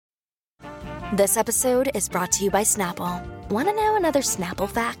This episode is brought to you by Snapple. Want to know another Snapple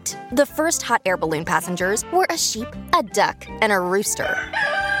fact? The first hot air balloon passengers were a sheep, a duck, and a rooster.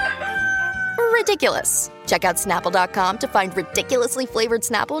 Ridiculous. Check out Snapple.com to find ridiculously flavored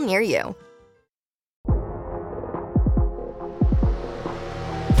Snapple near you.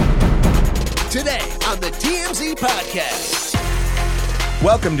 Today on the TMZ Podcast.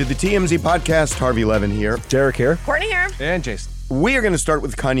 Welcome to the TMZ Podcast. Harvey Levin here. Derek here. Courtney here. And Jason. We are going to start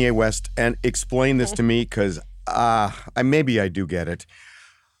with Kanye West and explain this to me because maybe I do get it.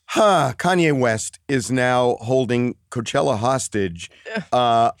 Kanye West is now holding Coachella hostage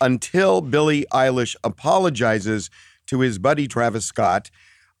until Billie Eilish apologizes to his buddy Travis Scott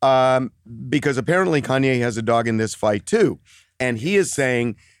because apparently Kanye has a dog in this fight too. And he is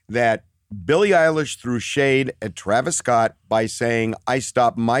saying that Billie Eilish threw shade at Travis Scott by saying, I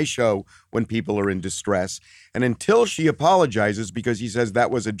stop my show when people are in distress. And until she apologizes, because he says that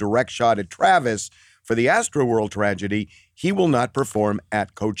was a direct shot at Travis for the Astroworld tragedy, he will not perform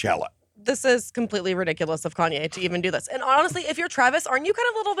at Coachella. This is completely ridiculous of Kanye to even do this. And honestly, if you're Travis, aren't you kind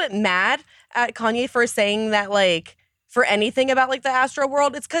of a little bit mad at Kanye for saying that, like, for anything about, like, the Astro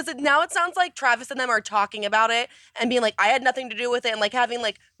World? It's because now it sounds like Travis and them are talking about it and being like, I had nothing to do with it, and, like, having,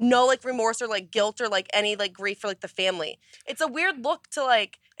 like, no, like, remorse or, like, guilt or, like, any, like, grief for, like, the family. It's a weird look to,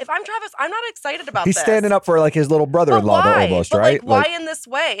 like, if I'm Travis, I'm not excited about this. He's standing up for, like, his little brother-in-law almost, right? Like, why in this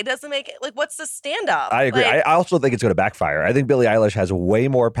way? It doesn't make it, like, what's the stand-up? I agree. Like, I also think it's going to backfire. I think Billie Eilish has way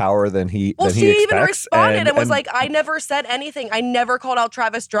more power than he expects. Well, she even responded and was like, I never said anything. I never called out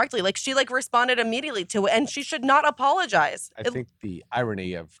Travis directly. Like, she, like, responded immediately to it, and she should not apologize. I think the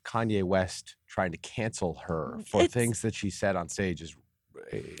irony of Kanye West trying to cancel her for things that she said on stage is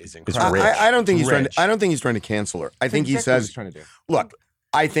incredible. I don't think he's trying to. I don't think he's trying to cancel her. I think he says, he's trying to do. Look,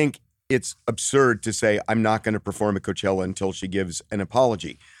 I think it's absurd to say I'm not going to perform at Coachella until she gives an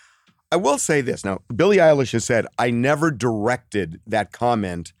apology. I will say this. Now, Billie Eilish has said, I never directed that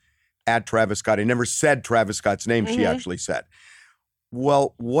comment at Travis Scott. I never said Travis Scott's name, she actually said.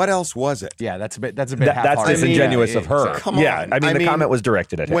 Well, what else was it? Yeah, that's a bit That's half-hearted. disingenuous of her. Come on. Yeah, the comment was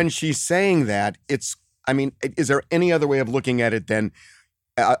directed at him. When she's saying that, is there any other way of looking at it than,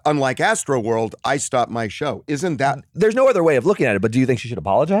 unlike Astroworld, I stopped my show? Isn't that... There's no other way of looking at it, but do you think she should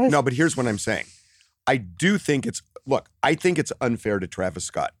apologize? No, but here's what I'm saying. I do think I think it's unfair to Travis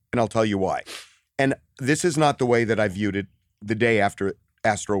Scott, and I'll tell you why. And this is not the way that I viewed it the day after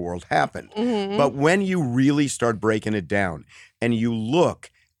Astroworld happened. Mm-hmm. But when you really start breaking it down and you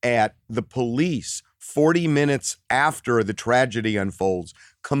look at the police 40 minutes after the tragedy unfolds,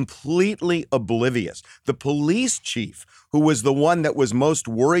 completely oblivious. The police chief, who was the one that was most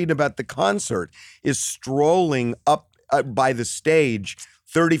worried about the concert, is strolling up by the stage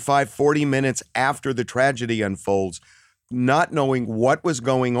 35, 40 minutes after the tragedy unfolds, not knowing what was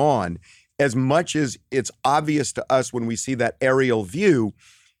going on. As much as it's obvious to us when we see that aerial view,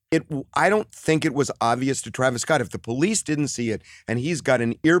 I don't think it was obvious to Travis Scott. If the police didn't see it and he's got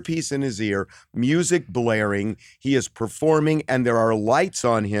an earpiece in his ear, music blaring, he is performing and there are lights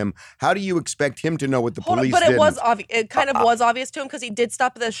on him, how do you expect him to know what the police did? But it was obvious. It kind of was obvious to him because he did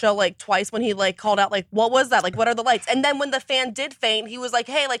stop the show like twice when he like called out like, what was that? Like, what are the lights? And then when the fan did faint, he was like,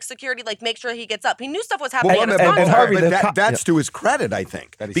 hey, like security, like make sure he gets up. He knew stuff was happening. That's to his credit, I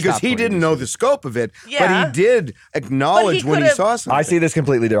think, because he didn't know the scope of it, but he did acknowledge when he saw something. I see this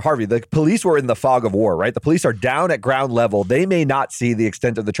completely different. Harvey, the police were in the fog of war, right? The police are down at ground level. They may not see the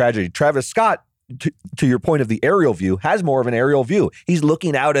extent of the tragedy. Travis Scott, to your point of the aerial view, has more of an aerial view. He's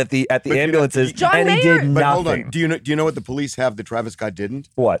looking out at the ambulances, and he did nothing. But hold on. Do you know what the police have that Travis Scott didn't?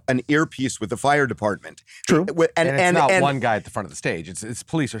 What? An earpiece with the fire department. True. And it's not one guy at the front of the stage. It's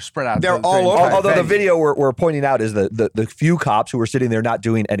police are spread out. They're all over. Although the video we're pointing out is the few cops who were sitting there not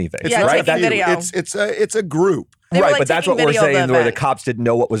doing anything. Right? Taking video. It's a group. Right, but that's what we're saying, where the cops didn't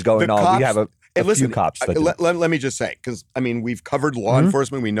know what was going on. We have a few cops. Let me just say, because, we've covered law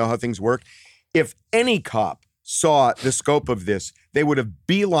enforcement. We know how things work. If any cop saw the scope of this, they would have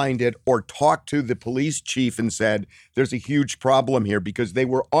beelined it or talked to the police chief and said, there's a huge problem here, because they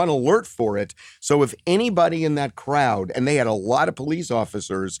were on alert for it. So if anybody in that crowd, and they had a lot of police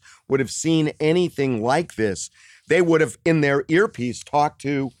officers, would have seen anything like this, they would have, in their earpiece,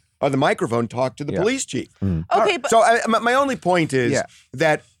 the microphone talked to the police chief. Okay, but so my only point is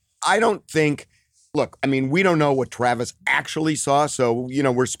that I don't think, look, we don't know what Travis actually saw, so,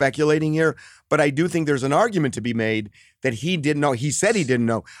 we're speculating here, but I do think there's an argument to be made that he didn't know. He said he didn't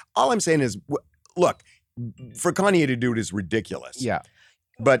know. All I'm saying is, look, for Kanye to do it is ridiculous. Yeah.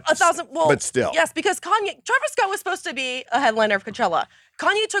 But but still. Yes, because Travis Scott was supposed to be a headliner of Coachella.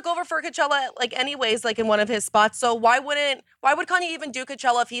 Kanye took over for Coachella, like anyways, like in one of his spots. So why would Kanye even do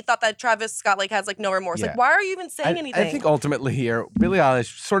Coachella if he thought that Travis Scott like has like no remorse? Yeah. Like, why are you even saying anything? I think ultimately here, Billie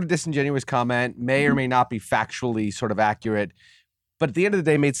Eilish, sort of disingenuous comment, may or may not be factually sort of accurate. But at the end of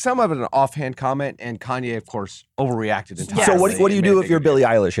the day, made some of it an offhand comment, and Kanye, of course, overreacted entirely. So what do you do if you're Billie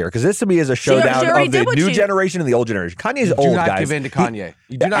Eilish here? Because this to me is a showdown already of the did what new she- generation and the old generation. Kanye's You old, do not guys. give in to Kanye.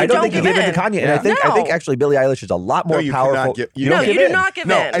 You do not I don't think you give give in to in. Kanye, and I think No. actually Billie Eilish is a lot more you cannot powerful. give- you no, don't you give do in. not give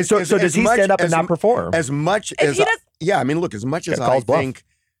No, in. So does he stand up and not perform? As much If as he does- yeah, I mean, look, as much as Yeah, I calls bluff. think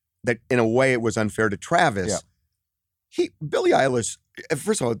that in a way it was unfair to Travis, Billie Eilish.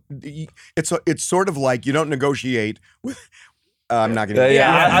 First of all, it's sort of like you don't negotiate with. I'm not going to.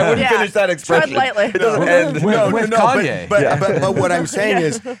 I wouldn't Yeah. finish that expression. Tread lightly. It doesn't end. With Kanye. But what I'm saying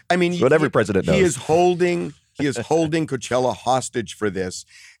is, I mean, What every president knows. He is holding Coachella hostage for this,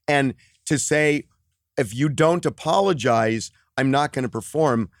 and to say if you don't apologize, I'm not going to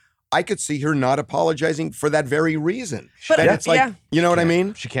perform. I could see her not apologizing for that very reason. But That it's like, yeah. you know what I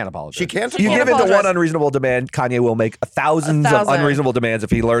mean? She can't apologize. She can't. You can't give in to apologize. one unreasonable demand, Kanye will make thousands of 1,000. unreasonable demands if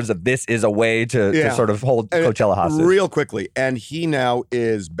he learns that this is a way to sort of hold Coachella hostage. Real quickly, and he now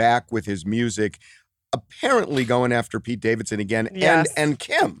is back with his music, apparently going after Pete Davidson again Yes. and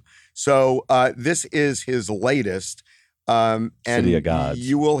Kim. So this is his latest, and City of Gods.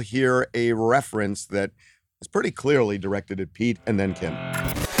 you will hear a reference that is pretty clearly directed at Pete and then Kim.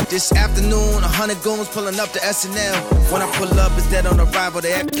 This afternoon, 100 goons pulling up to SNL. When I pull up, it's dead on arrival.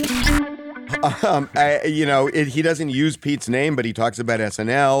 They act. He doesn't use Pete's name, but he talks about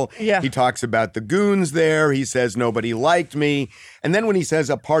SNL. Yeah. He talks about the goons there. He says nobody liked me. And then when he says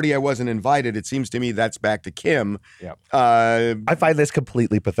a party I wasn't invited, it seems to me that's back to Kim. Yep. I find this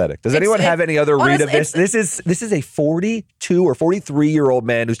completely pathetic. Does anyone have any other read of this? This is a 42 or 43-year-old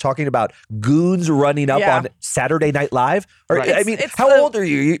man who's talking about goons running up on Saturday Night Live. Or, Right. I mean, how old are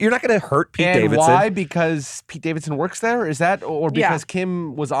you? You're not going to hurt Pete And Davidson. why? Because Pete Davidson works there? Is that, or because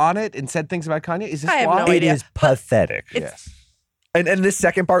Kim was on it and said things about Kanye? Is this I have why? no It idea. is pathetic. Yes. And this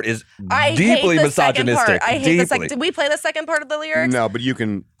second part is I deeply hate the second misogynistic. part. I hate the Deeply. second. Did we play the second part of the lyrics? No, but you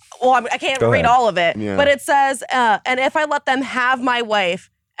can. Well, I can't Go read ahead. all of it. Yeah. But it says, and if I let them have my wife,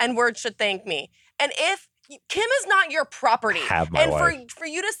 and word should thank me. And if Kim is not your property, Have my and wife. for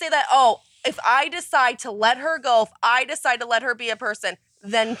you to say that, if I decide to let her go, if I decide to let her be a person,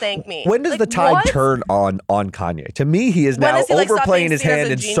 then thank me. When does Like, the tide what? turn on Kanye? To me, he is When now does he, like, stop overplaying being his seen as hand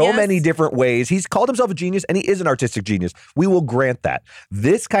a in so genius? many different ways. He's called himself a genius, and he is an artistic genius. We will grant that.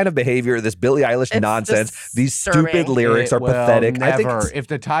 This kind of behavior, this Billie Eilish It's nonsense, these disturbing. stupid lyrics It are will pathetic. I think Never. it's- If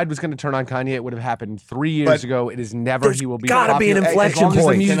the tide was going to turn on Kanye, it would have happened 3 years But ago. It is never. there's He will be. gotta be an popular. inflection as long as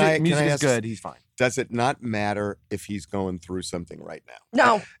point. the music, Can I music is ask- good, he's fine. Does it not matter if he's going through something right now?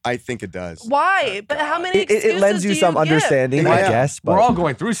 No. I think it does. Why? But how many it excuses lends you do some give? understanding, Yeah. I guess. But We're all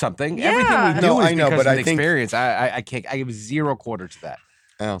going through something. Yeah. Everything we do No, is I know, because but of I the think- experience. I can't. I give 0 quarter to that.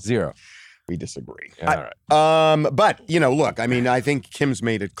 Oh, 0. we disagree. All right. But look, I mean, I think Kim's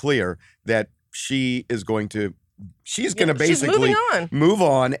made it clear that she's going to She's basically moving on. move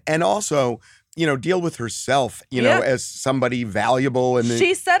on, and also, deal with herself, Yeah. as somebody valuable. And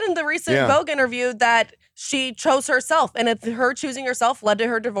She said in the recent Yeah. Vogue interview that she chose herself, and if her choosing herself led to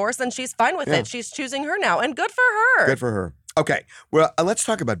her divorce, then she's fine with Yeah. it. She's choosing her now, and good for her. good for her. Okay, well, let's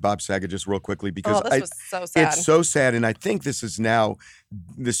talk about Bob Saget just real quickly because this was so sad. it's so sad, and I think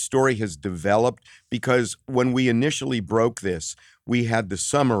this story has developed because when we initially broke this, we had the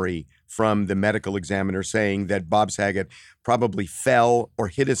summary from the medical examiner saying that Bob Saget probably fell or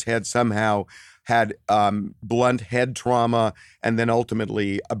hit his head somehow, had blunt head trauma, and then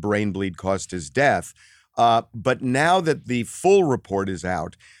ultimately a brain bleed caused his death. But now that the full report is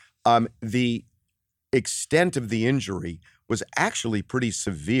out, the extent of the injury was actually pretty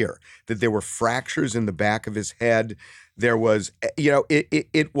severe, that there were fractures in the back of his head. There was,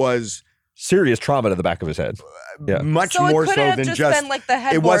 it was serious trauma to the back of his head. Yeah. much So it more could so have than just been like the it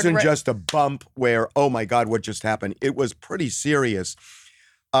headboard wasn't ri- just a bump where, oh my God, what just happened? It was pretty serious.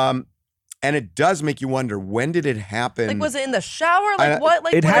 And it does make you wonder, when did it happen? Like, was it in the shower? I- Like, what?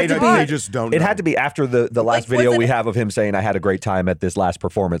 Like, it what had to is be- it? They just don't know. It had to be after the last Like, video was we it- have of him saying, I had a great time at this last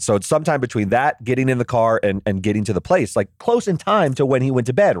performance. So it's sometime between that, getting in the car, and getting to the place, like close in time to when he went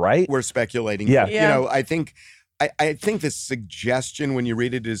to bed, right? We're speculating. Yeah. Yeah. I think the suggestion when you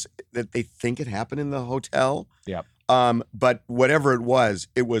read it is that they think it happened in the hotel. Yep. But whatever it was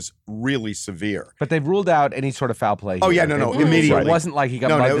really severe. But they've ruled out any sort of foul play. Oh, here. yeah, no, It- immediately. It wasn't like he got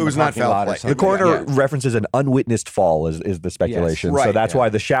No, mugged it in was the not parking foul lot or play. The something. coroner Yeah. references an unwitnessed fall is the speculation. Yes, so right, that's yeah. why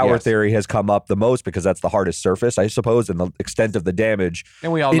the shower Yes. theory has come up the most, because that's the hardest surface, I suppose, and the extent of the damage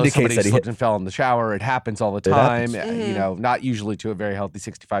And we all know indicates somebody that he slipped hit. and fell in the shower. It happens all the It time. happens. You know, not usually to a very healthy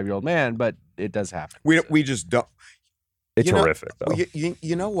 65-year-old man, but it does happen. We just don't. It's You know- horrific, though.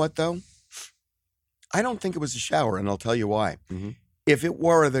 You know what, though? I don't think it was a shower, and I'll tell you why. Mhm. If it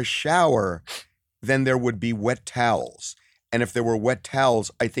were the shower, then there would be wet towels. And if there were wet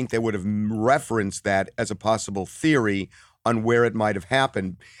towels, I think they would have referenced that as a possible theory on where it might have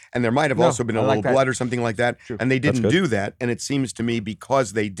happened. And there might have No, also been I a like little that. blood or something like that. True. And they That's didn't good. do that. And it seems to me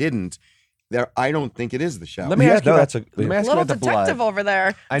because they didn't, I don't think it is the shower. Let me Yeah, ask you no, about, that's let me ask you Little about the detective blood. over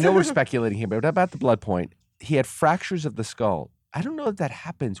there. I know we're speculating here, but what about the blood point? He had fractures of the skull. I don't know if that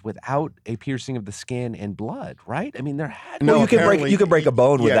happens without a piercing of the skin and blood, right? I mean, there had No, Well, apparently- you can break a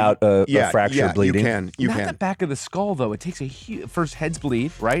bone yeah, without a fracture yeah, bleeding. You not can. the back of the skull though. It takes a huge first heads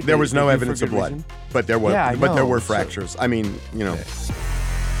bleed, right? There They- was they no do for evidence of good blood, reason. but there were. Yeah, I but there know. were So- fractures. I mean, you know.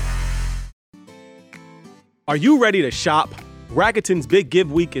 Are you ready to shop? Rakuten's Big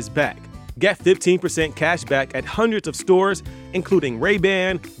Give Week is back. Get 15% cash back at hundreds of stores, including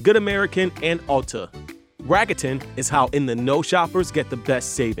Ray-Ban, Good American, and Ulta. Rakuten is how in-the-know shoppers get the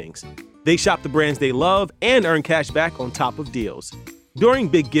best savings. They shop the brands they love and earn cash back on top of deals. During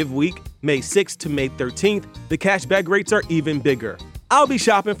Big Give Week, May 6th to May 13th, the cashback rates are even bigger. I'll be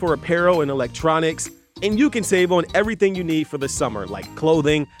shopping for apparel and electronics, and you can save on everything you need for the summer, like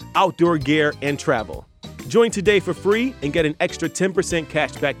clothing, outdoor gear, and travel. Join today for free and get an extra 10%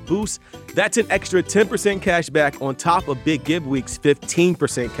 cashback boost. That's an extra 10% cashback on top of Big Give Week's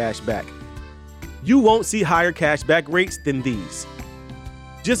 15% cashback. You won't see higher cashback rates than these.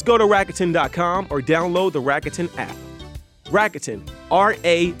 Just go to Rakuten.com or download the Rakuten app. Rakuten,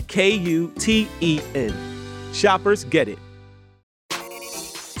 Rakuten. Shoppers get it.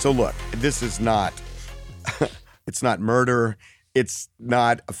 So look, this is not, it's not murder. It's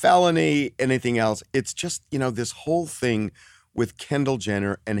not a felony, anything else. It's just, this whole thing with Kendall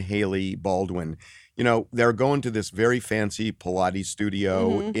Jenner and Hailey Baldwin. They're going to this very fancy Pilates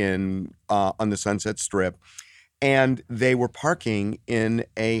studio in on the Sunset Strip, and they were parking in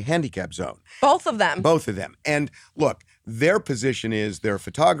a handicap zone. Both of them. Both of them. And look, their position is there are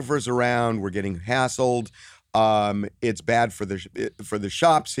photographers around. We're getting hassled. It's bad for the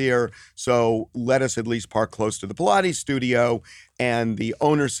shops here. So let us at least park close to the Pilates studio. And the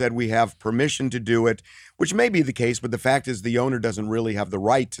owner said we have permission to do it, which may be the case, but the fact is the owner doesn't really have the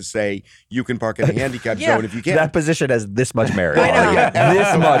right to say you can park in a handicap Yeah. zone if you can't. That position has this much merit. I know.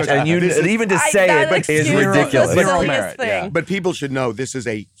 This much. And even to say that it excuse is is ridiculous. the Zero silliest merit, thing. yeah. But people should know this is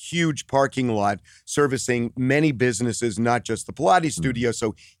a huge parking lot servicing many businesses, not just the Pilates studio.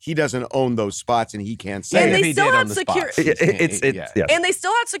 So he doesn't own those spots and he can't say And it. they If he still did had on the security. spot. It's yes. And they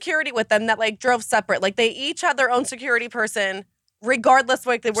still had security with them that drove separate. They each had their own security person, regardless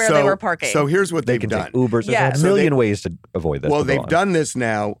where they were parking. So here's what They they've can done. take Ubers. Yeah. There's a So million ways to avoid this. Well, but go they've on. done this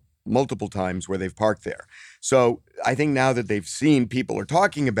now multiple times where they've parked there. So I think now that they've seen people are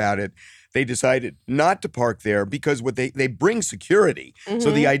talking about it, they decided not to park there because what they bring security. So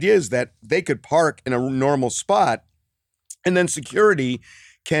the idea is that they could park in a normal spot and then security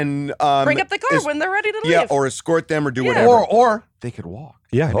can bring up the car when they're ready to leave. Yeah, or escort them or do Yeah. whatever. Or they could walk.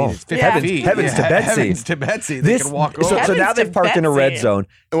 Yeah. I mean, it's 50 Yeah. feet. Heavens to Betsy. Heavens to Betsy. They can walk over. So now Heavens they've to parked in a red Betsy. you zone.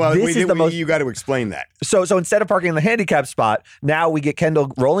 got to explain that. So instead of parking in the handicap spot, now we get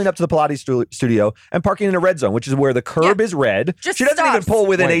Kendall rolling up to the Pilates studio and parking in a red zone, which is where the curb is red. Just she doesn't even stops. pull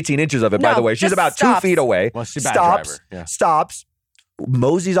within Wait. 18 inches of it, by No, the way. She's just about stops. 2 feet away. Well, she's a bad stops, driver. Yeah. stops,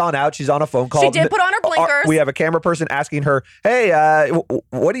 moseys on out. She's on a phone call. She did put on her blinkers. We have a camera person asking her, hey,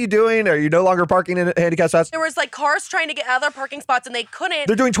 what are you doing? Are you no longer parking in handicap spots? There was cars trying to get out of their parking spots and they couldn't.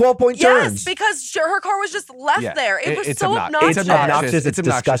 They're doing 12-point yes, turns. because her car was just left Yeah. there. It was It's so obnoxious. obnoxious. It's obnoxious. It's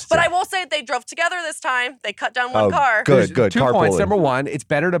disgusting. But I will say they drove together this time. They cut down one Oh, car. good. There's 2 points. Carpooling. Number one, it's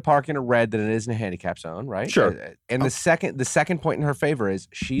better to park in a red than it is in a handicap zone, right? Sure. And the second point in her favor is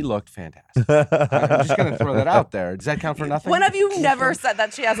she looked fantastic. I'm just going to throw that out there. Does that count for nothing? When have you never said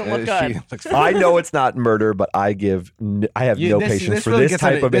that she hasn't looked good? She looks I know it's not murder, but I have no this patience for really this gets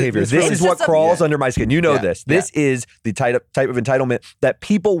type under- of behavior. this This really- is what It's just crawls yeah. under my skin. You know Yeah, this. This is the type of entitlement that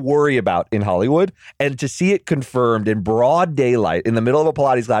people worry about in Hollywood, and to see it confirmed in broad daylight in the middle of a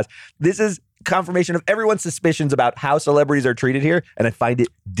Pilates class, this is confirmation of everyone's suspicions about how celebrities are treated here, and I find it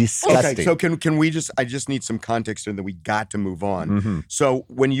disgusting. Okay, so can we I just need some context and then we got to move on. So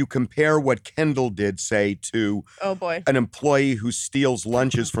when you compare what Kendall did, say, to an employee who steals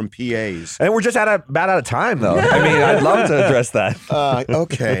lunches from PAs. And we're just about out of time, though. I mean, I'd love to address that.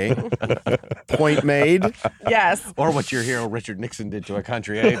 Okay. Point made. Yes. Or what your hero Richard Nixon did to a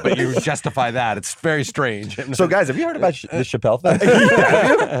country, eh? But you justify that. It's very strange. So, guys, have you heard about the Chappelle thing?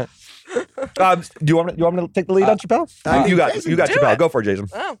 Do you want me to take the lead on Chappelle? You got Chappelle. Go for it, Jason.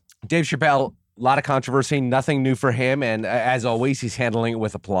 Oh. Dave Chappelle, a lot of controversy, nothing new for him. And as always, he's handling it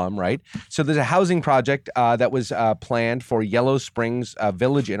with aplomb, right? So there's a housing project that was planned for Yellow Springs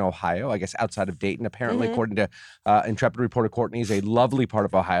Village in Ohio, I guess outside of Dayton. Apparently, according to Intrepid reporter Courtney, is a lovely part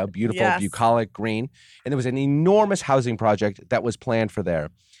of Ohio, beautiful, bucolic, green. And there was an enormous housing project that was planned for there.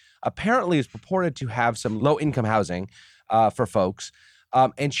 Apparently, it's purported to have some low-income housing for folks.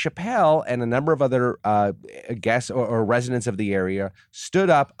 And Chappelle and a number of other guests or residents of the area stood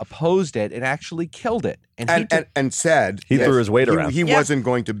up, opposed it, and actually killed it. And said he threw his weight around. He wasn't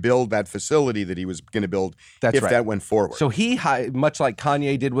going to build that facility that he was going to build that went forward. So he, much like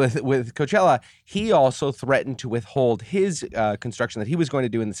Kanye did with Coachella, he also threatened to withhold his construction that he was going to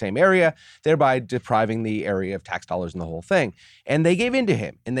do in the same area, thereby depriving the area of tax dollars and the whole thing. And they gave in to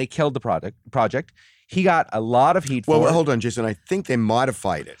him, and they killed the project. He got a lot of heat for it. Well, hold on, Jason. I think they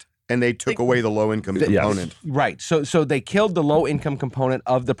modified it, and they took away the low-income component. Yes. Right. So they killed the low-income component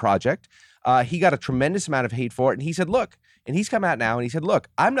of the project. He got a tremendous amount of hate for it, and he said, look, and he's come out now and he said, look,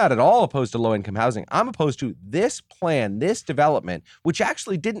 I'm not at all opposed to low-income housing. I'm opposed to this plan, this development, which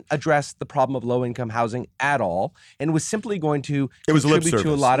actually didn't address the problem of low-income housing at all and was simply going to contribute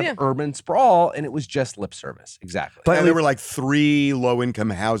to a lot of urban sprawl, and it was just lip service. Exactly. But there were like 3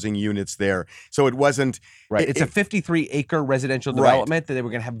 low-income housing units there, so it wasn't... Right. It's a 53-acre residential development that they were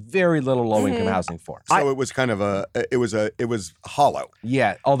going to have very little low-income housing for. So it was kind of it was hollow.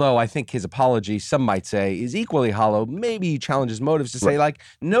 Yeah, although I think his apology, some might say, is equally hollow. Maybe he challenged his motives to say, like,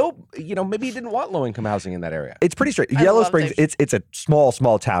 nope, maybe he didn't want low-income housing in that area. It's pretty straight. Yellow Springs, it's a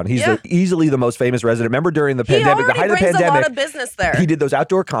small town. He's easily the most famous resident. Remember during the pandemic, the height of the pandemic, a lot of business there. He did those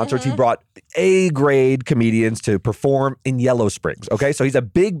outdoor concerts. He brought A-grade comedians to perform in Yellow Springs. Okay, so he's a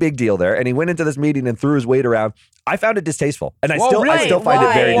big deal there. And he went into this meeting and threw his weight around. I found it distasteful, and I still find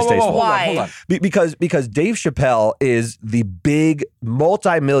it very distasteful. Why? Hold on. Because Dave Chappelle is the big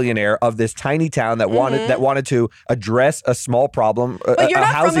multimillionaire of this tiny town that wanted to address a small problem, but you're a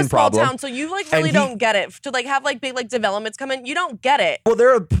not housing from a small problem. town, so you really don't get it. To have big developments come in, you don't get it. Well,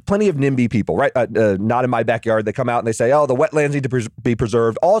 there are plenty of NIMBY people, right? Not in my backyard. They come out and they say, "Oh, the wetlands need to be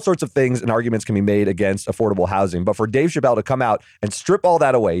preserved." All sorts of things and arguments can be made against affordable housing. But for Dave Chappelle to come out and strip all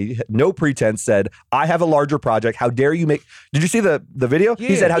that away, no pretense, said, "I have a larger project. How dare you make..." Did you see the video? Yeah.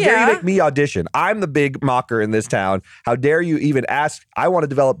 He said, "How dare you make me audition? I'm the big mocker in this town. How dare you even ask? I want to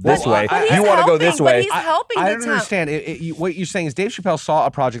develop this way. You want to go this way." He's helping I don't understand. What you're saying is Dave Chappelle saw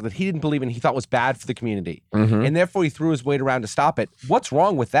a project that he didn't believe in, he thought was bad for the community, and therefore he threw his weight around to stop it. What's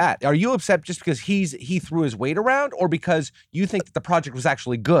wrong with that? Are you upset just because he threw his weight around, or because you think that the project was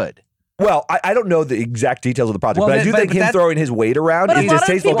actually good? Well, I don't know the exact details of the project, but I do think him throwing his weight around is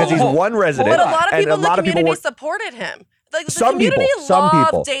distasteful because he's one resident. But a lot of people in the community supported him. The community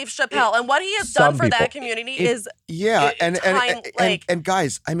loved Dave Chappelle, and what he has done for that community is and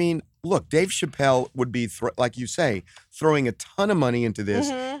guys, I mean, look, Dave Chappelle would be like you say, throwing a ton of money into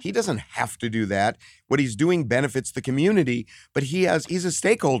this. He doesn't have to do that. What he's doing benefits the community, but he's a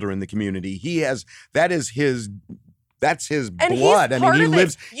stakeholder in the community. That's his blood. I mean,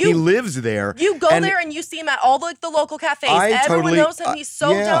 he lives there. You go there and you see him at all the local cafes. Everyone knows him. He's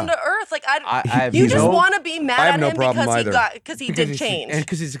so down to earth. Like you just want to be mad at him because he did change. And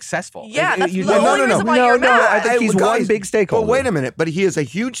because he's successful. Yeah, that's the only reason why you're mad. I think he's one big stakeholder. Well, wait a minute. But he is a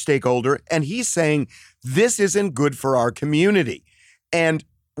huge stakeholder, and he's saying this isn't good for our community. And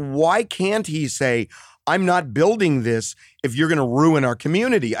why can't he say, I'm not building this if you're going to ruin our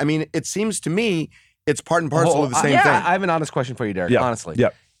community? I mean, it seems to me it's part and parcel of the same thing. I have an honest question for you, Derek, honestly. Yeah.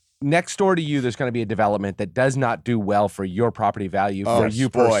 Next door to you, there's going to be a development that does not do well for your property value for you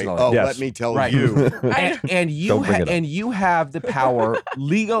personally. Oh, let me tell you. and you have the power,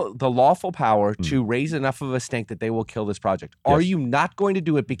 the lawful power to raise enough of a stink that they will kill this project. Yes. Are you not going to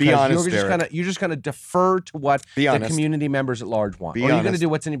do it because you're just going to defer to what the community members at large want? Or are you going to do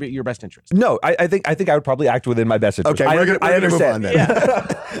what's in your best interest? No, I think I would probably act within my best interest. Okay, I understand. Move on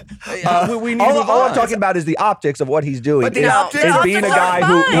then. All I'm talking about is the optics of what he's doing. But the optics is being a guy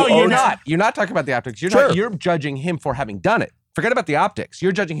who you're not talking about the optics. You're judging him for having done it. Forget about the optics.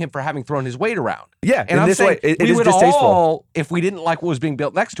 You're judging him for having thrown his weight around. Yeah, and in I'm this saying way, it we is would distasteful. all, if we didn't like what was being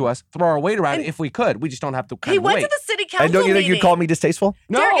built next to us, throw our weight around if we could. We just don't have to kind He of went wait. to the city council And don't you think meeting. you'd call me distasteful?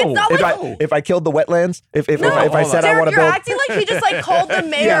 No, Derek, it's not like If I killed the wetlands, if I said I Derek, want to you're build, acting like he just like called the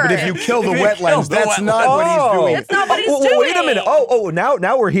mayor. Yeah, but if you kill the wetlands, that's not what he's doing. It's not what he's well, doing. wait a minute.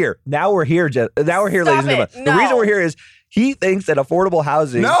 Now we're here. Now we're here, ladies and gentlemen. it. The reason No. we're here is he thinks that affordable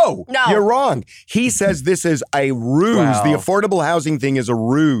housing. No, No. you're wrong. He says this is a ruse. Wow. The affordable housing thing is a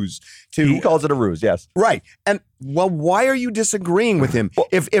ruse. He calls it a ruse. Yes. Right. And well, why are you disagreeing with him?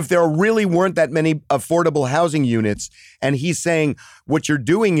 If there really weren't that many affordable housing units, and he's saying what you're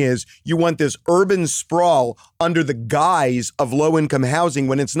doing is you want this urban sprawl under the guise of low-income housing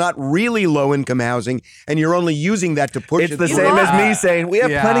when it's not really low-income housing, and you're only using that to push It's it the through. same as me saying we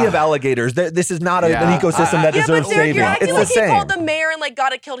have Yeah. plenty of alligators. This is not an Yeah. ecosystem that Yeah, deserves but Derek, saving. you're acting It's like the he same. called the mayor and like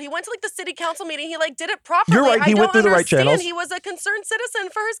got it killed. He went to like the city council meeting. He like did it properly. You're right. He went through the right understand. channels. He was a concerned citizen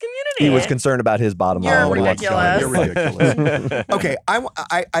for his community. He was concerned about his bottom line. You're what he wants to ridiculous. You're ridiculous. Okay,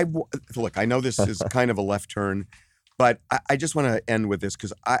 I look, I know this is kind of a left turn, but I just want to end with this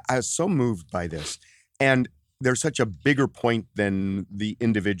because I was so moved by this. And there's such a bigger point than the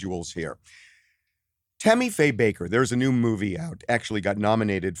individuals here. Tammy Faye Baker, there's a new movie out, actually got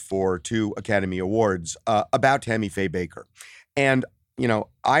nominated for 2 Academy Awards about Tammy Faye Baker. And,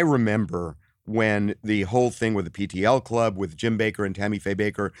 I remember when the whole thing with the PTL Club with Jim Baker and Tammy Faye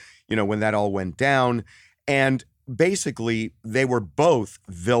Baker, when that all went down. And basically, they were both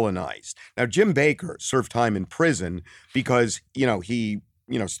villainized. Now, Jim Baker served time in prison because, he,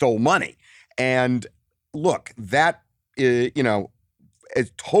 stole money. And look, that,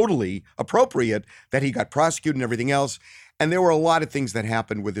 is totally appropriate that he got prosecuted and everything else. And there were a lot of things that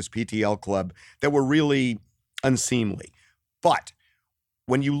happened with this PTL Club that were really unseemly. But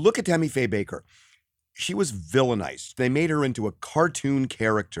when you look at Tammy Faye Baker, she was villainized. They made her into a cartoon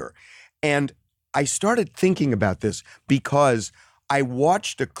character. And I started thinking about this because I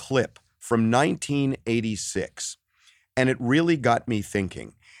watched a clip from 1986, and it really got me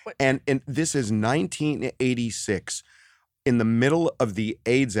thinking. And this is 1986, in the middle of the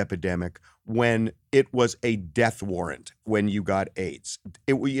AIDS epidemic, when it was a death warrant when you got AIDS.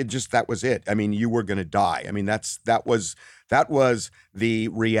 That was it. I mean, you were going to die. I mean, that was the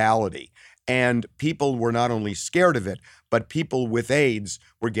reality. And people were not only scared of it, but people with AIDS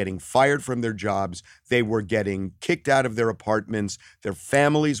were getting fired from their jobs. They were getting kicked out of their apartments. Their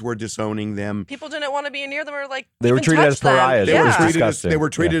families were disowning them. People didn't want to be near them or like They were even treated touch as pariahs. them. It was Yeah. disgusting. They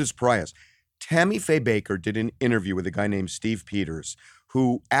were treated as pariahs. Tammy Faye Baker did an interview with a guy named Steve Peters,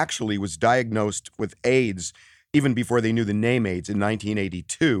 who actually was diagnosed with AIDS even before they knew the name AIDS in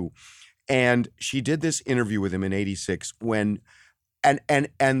 1982. And she did this interview with him in 86 when, and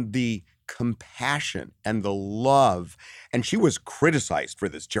the compassion and the love, and she was criticized for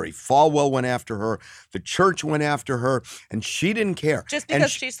this. Jerry Falwell went after her, the church went after her, and she didn't care. Just And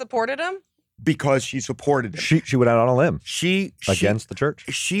because she supported him? because she supported him. She went out on a limb She against the church.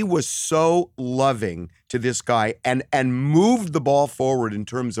 She was so loving to this guy and moved the ball forward in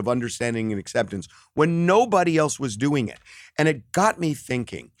terms of understanding and acceptance when nobody else was doing it. And it got me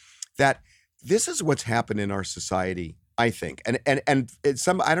thinking that this is what's happened in our society, I think. And it's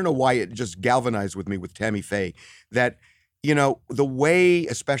I don't know why it just galvanized with me with Tammy Faye that, the way,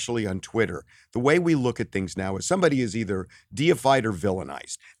 especially on Twitter, the way we look at things now is somebody is either deified or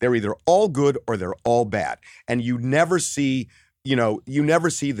villainized. They're either all good or they're all bad. And you never see,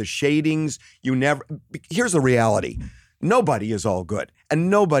 the shadings. Here's the reality. Nobody is all good.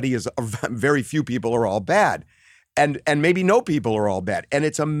 And very few people are all bad. And maybe no people are all bad. And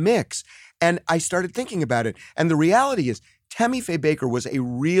it's a mix. And I started thinking about it. And the reality is, Tammy Faye Baker was a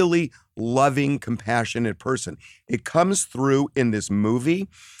really loving, compassionate person. It comes through in this movie.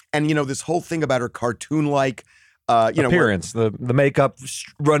 And, this whole thing about her cartoon-like, appearance, the makeup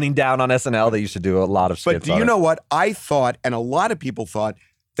running down on SNL. They used to do a lot of skits. But do you know what? I thought, and a lot of people thought,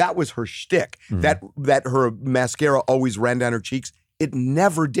 that was her shtick, that her mascara always ran down her cheeks. It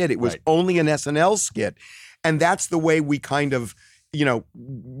never did. It was only an SNL skit. And that's the way we kind of,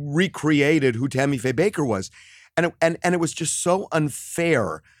 recreated who Tammy Faye Baker was. And it was just so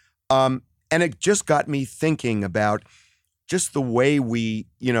unfair. And it just got me thinking about just the way we,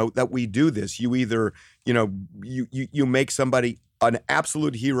 that we do this. You either, you make somebody an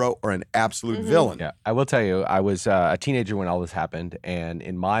absolute hero or an absolute villain. Yeah, I will tell you, I was a teenager when all this happened. And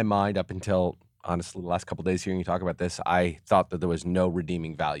in my mind, up until honestly, the last couple of days hearing you talk about this, I thought that there was no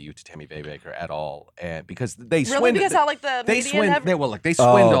redeeming value to Tammy Faye Baker at all, and because they really because how like the they media swindled. They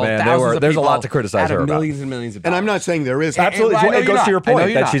Oh, swindled man, thousands of there's a people lot to criticize out of her about. millions and millions of dollars. And I'm not saying there is. Absolutely. I know It goes you're to your not. I know point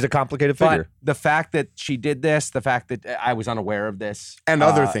you're that not. she's a complicated figure. But the fact that she did this, the fact that I was unaware of this, And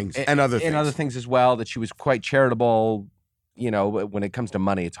other things, and other things as well, that she was quite charitable. You know, when it comes to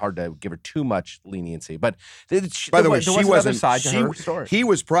money, it's hard to give her too much leniency. But By the way, she wasn't. Side to her story. He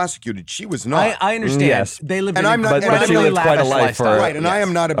was prosecuted. She was not. I understand. Yes. They lived And in I'm not- an but she incredibly lived quite a lavish life for- lifestyle. Right, and I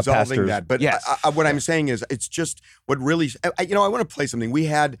am not absolving pastor's- that. But Yes. what I'm saying is, it's just what really. I want to play something. We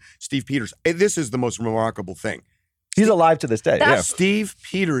had Steve Peters. This is the most remarkable thing. He's alive to this day. That's- Steve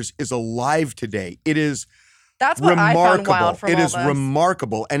Peters is alive today. It is That's what I found wild from It all is this.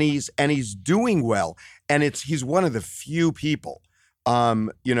 remarkable, and he's doing well, and he's one of the few people,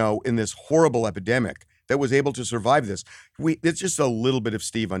 in this horrible epidemic that was able to survive this. It's just a little bit of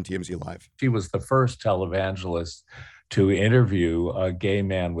Steve on TMZ Live. She was the first televangelist to interview a gay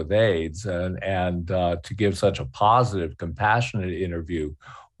man with AIDS, and to give such a positive, compassionate interview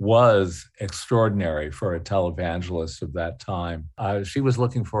was extraordinary for a televangelist of that time. She was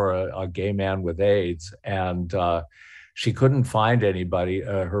looking for a gay man with AIDS, and she couldn't find anybody.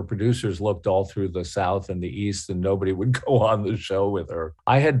 Her producers looked all through the South and the East, and nobody would go on the show with her.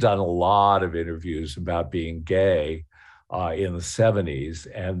 I had done a lot of interviews about being gay in the 70s,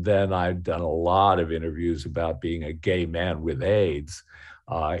 and then I'd done a lot of interviews about being a gay man with AIDS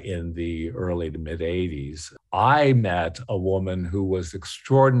in the early to mid 80s. I met a woman who was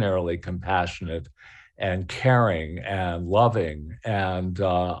extraordinarily compassionate and caring and loving and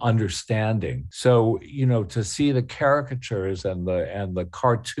understanding. So, to see the caricatures and the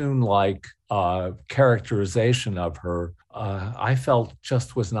cartoon-like characterization of her, I felt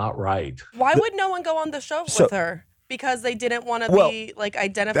just was not right. Why would no one go on the show with her? Because they didn't want to be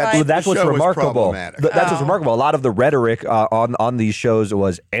identified. Well, that's The what's show was remarkable. problematic. That's what's remarkable. A lot of the rhetoric on these shows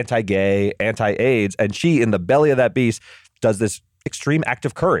was anti-gay, anti-AIDS, and she, in the belly of that beast, does this extreme act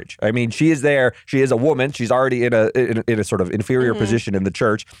of courage. I mean, she is there. She is a woman. She's already in a sort of inferior position in the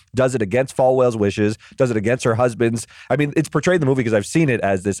church. Does it against Falwell's wishes. Does it against her husband's. I mean, it's portrayed in the movie because I've seen it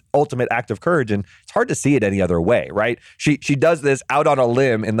as this ultimate act of courage, and it's hard to see it any other way, right? She does this out on a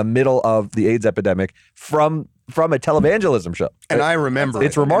limb in the middle of the AIDS epidemic from a televangelism show. And I remember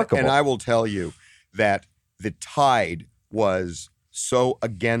it's remarkable. And I will tell you that the tide was so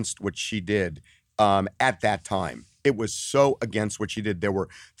against what she did at that time. It was so against what she did. There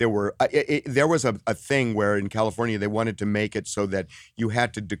was a thing where in California they wanted to make it so that you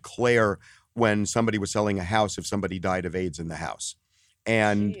had to declare when somebody was selling a house if somebody died of AIDS in the house,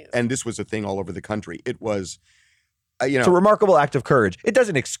 and this was a thing all over the country. It was. It's a remarkable act of courage. It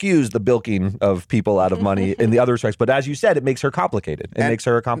doesn't excuse the bilking of people out of money in the other respects, but as you said, it makes her complicated. It makes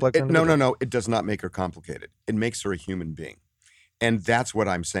her a complex individual. No. It does not make her complicated. It makes her a human being. And that's what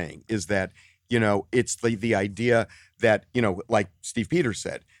I'm saying, is that, it's the idea that, like Steve Peters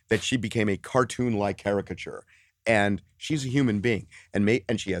said, that she became a cartoon-like caricature. And she's a human being. And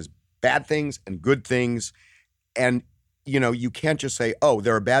she has bad things and good things. And you can't just say, oh,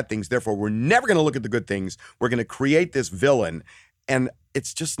 there are bad things, therefore we're never going to look at the good things. We're going to create this villain. And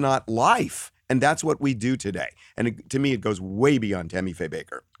it's just not life. And that's what we do today. And to me, it goes way beyond Tammy Faye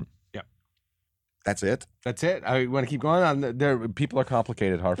Baker. Yep. That's it. That's it. I want to keep going on. People are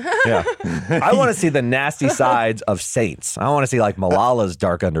complicated, Harv. Yeah. I want to see the nasty sides of saints. I want to see like Malala's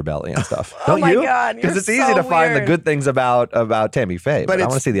dark underbelly and stuff. Don't my you? God, Because you're it's easy to so find the weird. good things about Tammy Faye, but I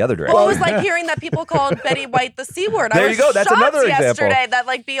want to see the other direction. Well, it was like hearing that people called Betty White the C word. There I was you go. That's shocked another example. yesterday that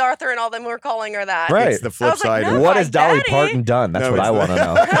like B. Arthur and all them were calling her that. Right. It's the flip side. Not What my has Dolly daddy. Parton done? That's No, what it's I want to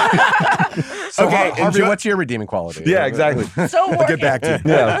know. So, Okay, Harvey, what's your redeeming quality? Yeah, exactly. So I'll get back to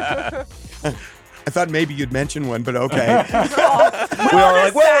you. Yeah. I thought maybe you'd mention one, but okay. We are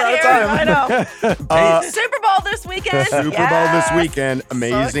like, well, we're out of time. I know. Super Bowl this weekend. Super Bowl this weekend.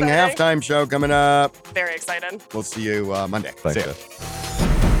 Amazing exciting. halftime show coming up. Very excited. We'll see you Monday. Thanks, See ya. Jeff.